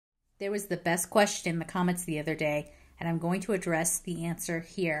There was the best question in the comments the other day, and I'm going to address the answer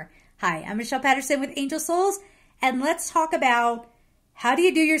here. Hi, I'm Michelle Patterson with Angel Souls, and let's talk about how do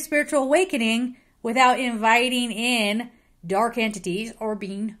you do your spiritual awakening without inviting in dark entities or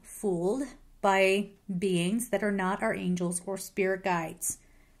being fooled by beings that are not our angels or spirit guides.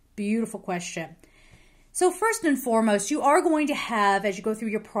 Beautiful question. So first and foremost, you are going to have, as you go through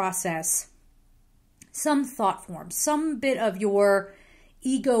your process, some thought form, some bit of your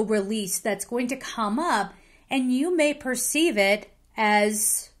ego release that's going to come up, and you may perceive it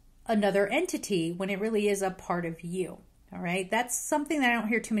as another entity when it really is a part of you. All right, that's something that I don't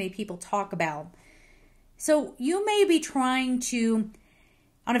hear too many people talk about. So you may be trying to,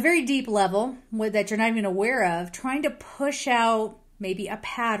 on a very deep level that you're not even aware of, trying to push out maybe a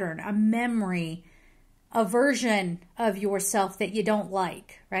pattern, a memory, a version of yourself that you don't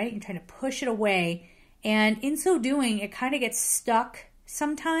like, right? You're trying to push it away. And in so doing, it kind of gets stuck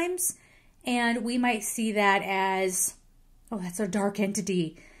sometimes. And we might see that as, oh, that's a dark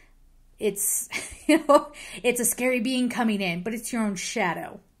entity. It's, it's a scary being coming in, but it's your own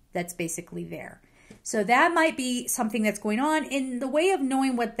shadow that's basically there. So that might be something that's going on. In the way of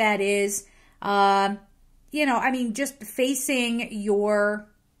knowing what that is, just facing your,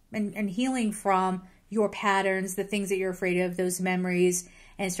 and healing from your patterns, the things that you're afraid of, those memories,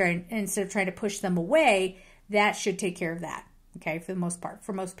 and instead of trying to push them away, that should take care of that, okay, for the most part,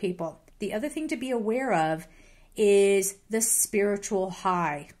 for most people. The other thing to be aware of is the spiritual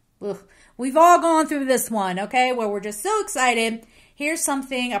high. Ugh. We've all gone through this one, okay, where we're just so excited. Here's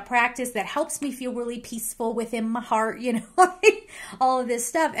something, a practice that helps me feel really peaceful within my heart, all of this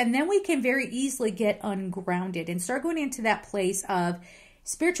stuff. And then we can very easily get ungrounded and start going into that place of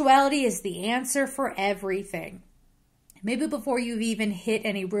spirituality is the answer for everything. Maybe before you've even hit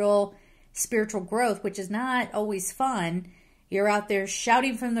any real spiritual growth, which is not always fun, you're out there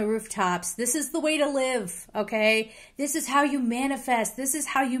shouting from the rooftops, this is the way to live, okay? This is how you manifest. This is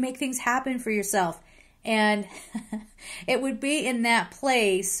how you make things happen for yourself. And it would be in that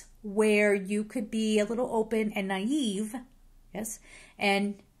place where you could be a little open and naive, yes,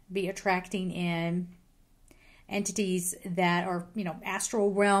 and be attracting in entities that are,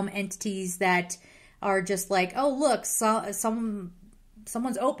 astral realm entities that are just like, oh, look, someone's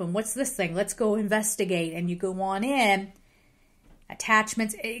open. What's this thing? Let's go investigate. And you go on in.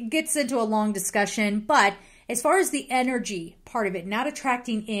 Attachments, it gets into a long discussion, but as far as the energy part of it, not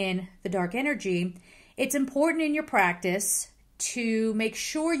attracting in the dark energy, it's important in your practice to make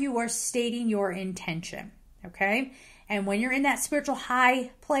sure you are stating your intention, okay? And when you're in that spiritual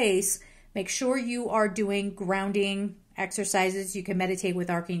high place, make sure you are doing grounding exercises. You can meditate with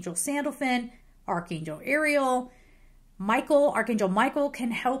Archangel Sandalphon, Archangel Ariel, Archangel Michael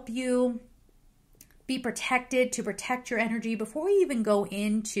can help you be protected, to protect your energy before we even go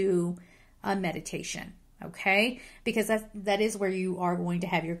into a meditation, okay? Because that is where you are going to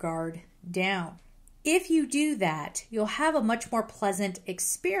have your guard down. If you do that, you'll have a much more pleasant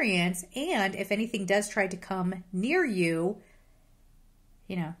experience, and if anything does try to come near you,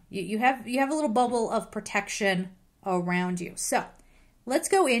 you have a little bubble of protection around you. So let's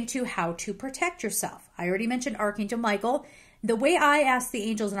go into how to protect yourself. I already mentioned Archangel Michael. The way I ask the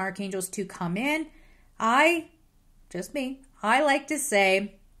angels and archangels to come in, I like to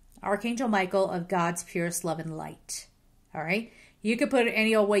say Archangel Michael of God's purest love and light. All right? You can put it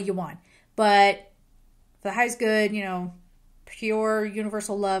any old way you want. But the highest good, pure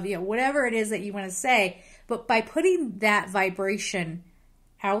universal love, whatever it is that you want to say. But by putting that vibration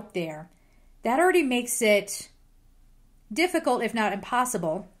out there, that already makes it difficult, if not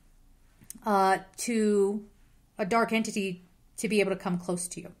impossible, to a dark entity to be able to come close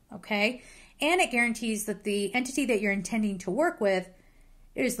to you. Okay? And it guarantees that the entity that you're intending to work with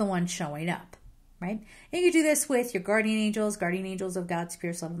is the one showing up, right? And you do this with your guardian angels of God's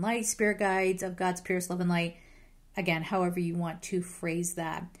purest love and light, spirit guides of God's purest love and light. Again, however you want to phrase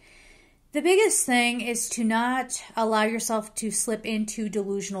that. The biggest thing is to not allow yourself to slip into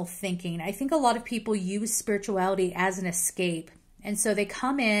delusional thinking. I think a lot of people use spirituality as an escape. And so they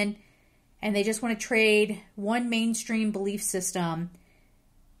come in and they just want to trade one mainstream belief system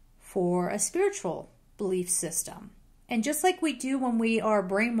for a spiritual belief system. And just like we do when we are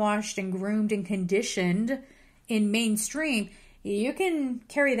brainwashed and groomed and conditioned in mainstream, you can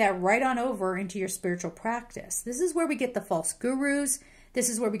carry that right on over into your spiritual practice. This is where we get the false gurus. This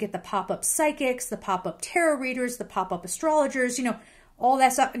is where we get the pop-up psychics, the pop-up tarot readers, the pop-up astrologers, all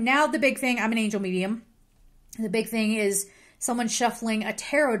that stuff. Now the big thing, I'm an angel medium. The big thing is someone shuffling a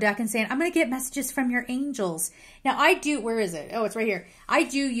tarot deck and saying, I'm going to get messages from your angels. Now I do, where is it? Oh, it's right here. I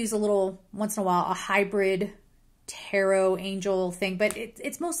do use a little, once in a while, a hybrid tarot angel thing, but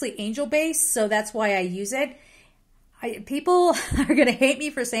it's mostly angel based, so that's why I use it. People are going to hate me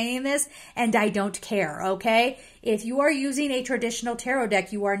for saying this, and I don't care, okay? If you are using a traditional tarot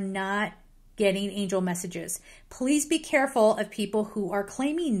deck, you are not getting angel messages. Please be careful of people who are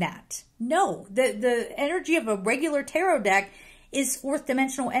claiming that. No, the energy of a regular tarot deck is fourth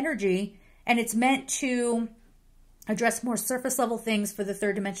dimensional energy, and it's meant to address more surface level things for the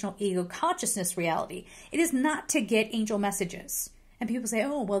third dimensional ego consciousness reality. It is not to get angel messages. And people say,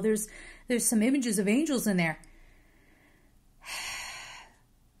 oh, well, there's some images of angels in there.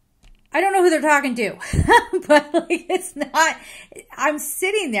 I don't know who they're talking to, but like, it's not, I'm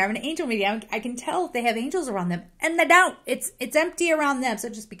sitting there, I'm an angel medium, I can tell if they have angels around them, and they don't. It's empty around them, so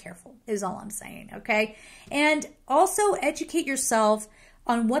just be careful, is all I'm saying, okay? And also educate yourself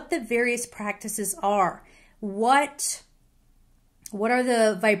on what the various practices are. What are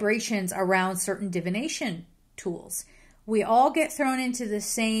the vibrations around certain divination tools? We all get thrown into the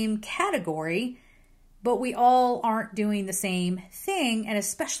same category, but we all aren't doing the same thing, and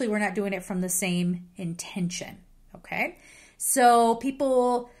especially we're not doing it from the same intention, okay? So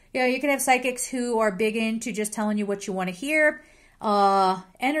people, you can have psychics who are big into just telling you what you want to hear,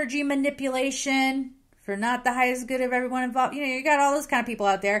 energy manipulation for not the highest good of everyone involved. You got all those kind of people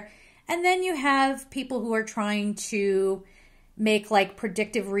out there. And then you have people who are trying to make like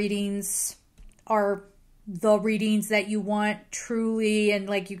predictive readings are the readings that you want truly, and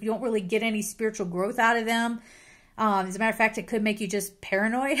like you don't really get any spiritual growth out of them. As a matter of fact, it could make you just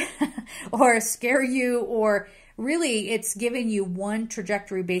paranoid or scare you, or really it's giving you one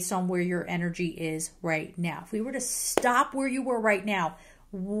trajectory based on where your energy is right now. If we were to stop where you were right now,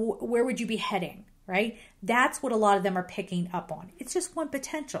 where would you be heading, right? That's what a lot of them are picking up on. It's just one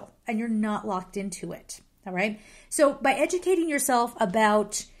potential, and you're not locked into it, all right? So by educating yourself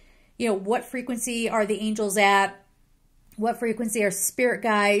about what frequency are the angels at? What frequency are spirit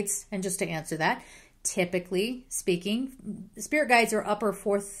guides? And just to answer that, typically speaking, spirit guides are upper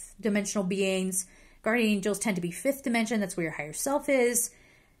fourth dimensional beings. Guardian angels tend to be fifth dimension. That's where your higher self is.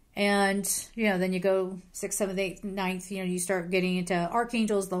 And, then you go 6th, 7th, 8th, 9th, you start getting into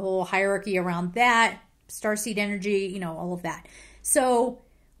archangels, the whole hierarchy around that, starseed energy, all of that. So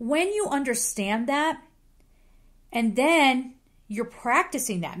when you understand that, and then you're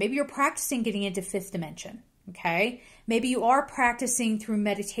practicing that. Maybe you're practicing getting into fifth dimension, okay? Maybe you are practicing through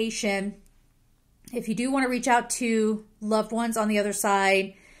meditation. If you do want to reach out to loved ones on the other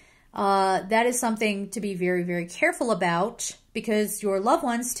side, that is something to be very, very careful about, because your loved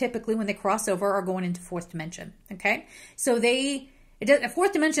ones, typically when they cross over, are going into fourth dimension, okay? So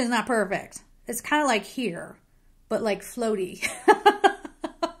fourth dimension is not perfect. It's kind of like here, but like floaty.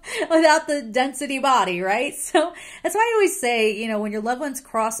 Without the density body, right? So that's why I always say, when your loved ones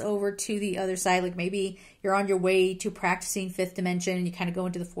cross over to the other side, like maybe you're on your way to practicing fifth dimension and you kind of go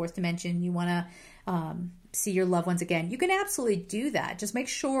into the fourth dimension, you want to see your loved ones again, you can absolutely do that. Just make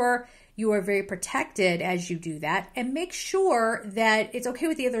sure you are very protected as you do that, and make sure that it's okay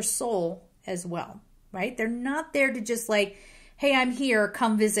with the other soul as well, right? They're not there to just like, hey, I'm here,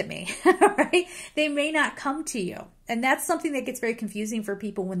 come visit me, right? They may not come to you. And that's something that gets very confusing for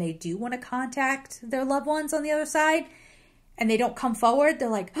people when they do want to contact their loved ones on the other side and they don't come forward. They're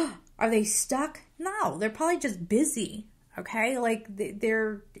like, oh, are they stuck? No, they're probably just busy, okay? Like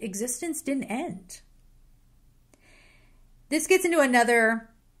their existence didn't end. This gets into another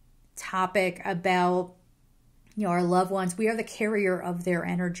topic about, our loved ones. We are the carrier of their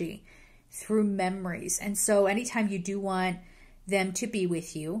energy through memories. And so anytime you do want them to be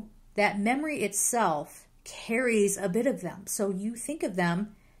with you, that memory itself carries a bit of them. So you think of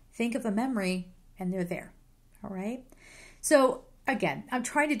them, think of a memory, and they're there. All right. So again, I'm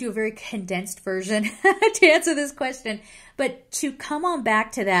trying to do a very condensed version to answer this question, but to come on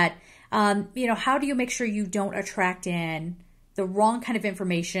back to that, how do you make sure you don't attract in the wrong kind of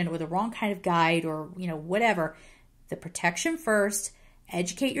information or the wrong kind of guide or, whatever? The protection first.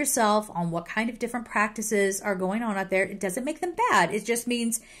 Educate yourself on what kind of different practices are going on out there. It doesn't make them bad. It just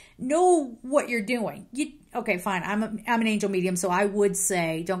means know what you're doing. Okay, fine. I'm an angel medium, so I would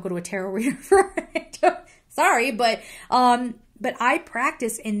say don't go to a tarot reader for it. Sorry, but I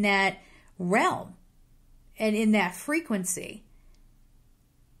practice in that realm and in that frequency.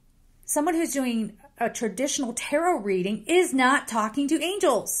 Someone who's doing a traditional tarot reading is not talking to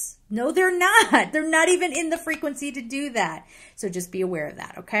angels. No, they're not. They're not even in the frequency to do that. So just be aware of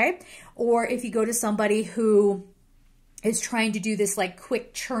that, okay? Or if you go to somebody who is trying to do this like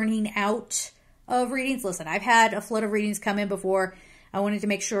quick churning out of readings. Listen, I've had a flood of readings come in before. I wanted to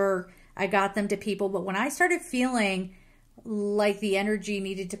make sure I got them to people. But when I started feeling like the energy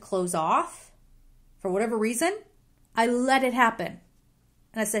needed to close off for whatever reason, I let it happen.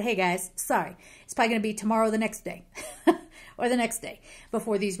 And I said, hey guys, sorry. It's probably going to be tomorrow or the next day. Or the next day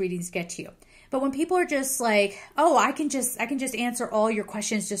before these readings get to you. But when people are just like, oh, I can just answer all your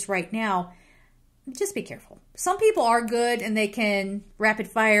questions just right now, just be careful. Some people are good and they can rapid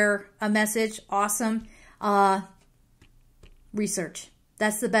fire a message. Awesome. Research.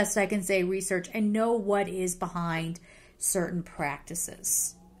 That's the best I can say. Research and know what is behind certain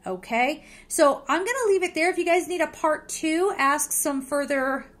practices. Okay, so I'm going to leave it there. If you guys need a part 2, ask some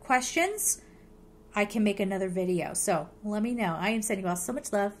further questions, I can make another video. So let me know. I am sending you all so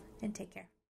much love and take care.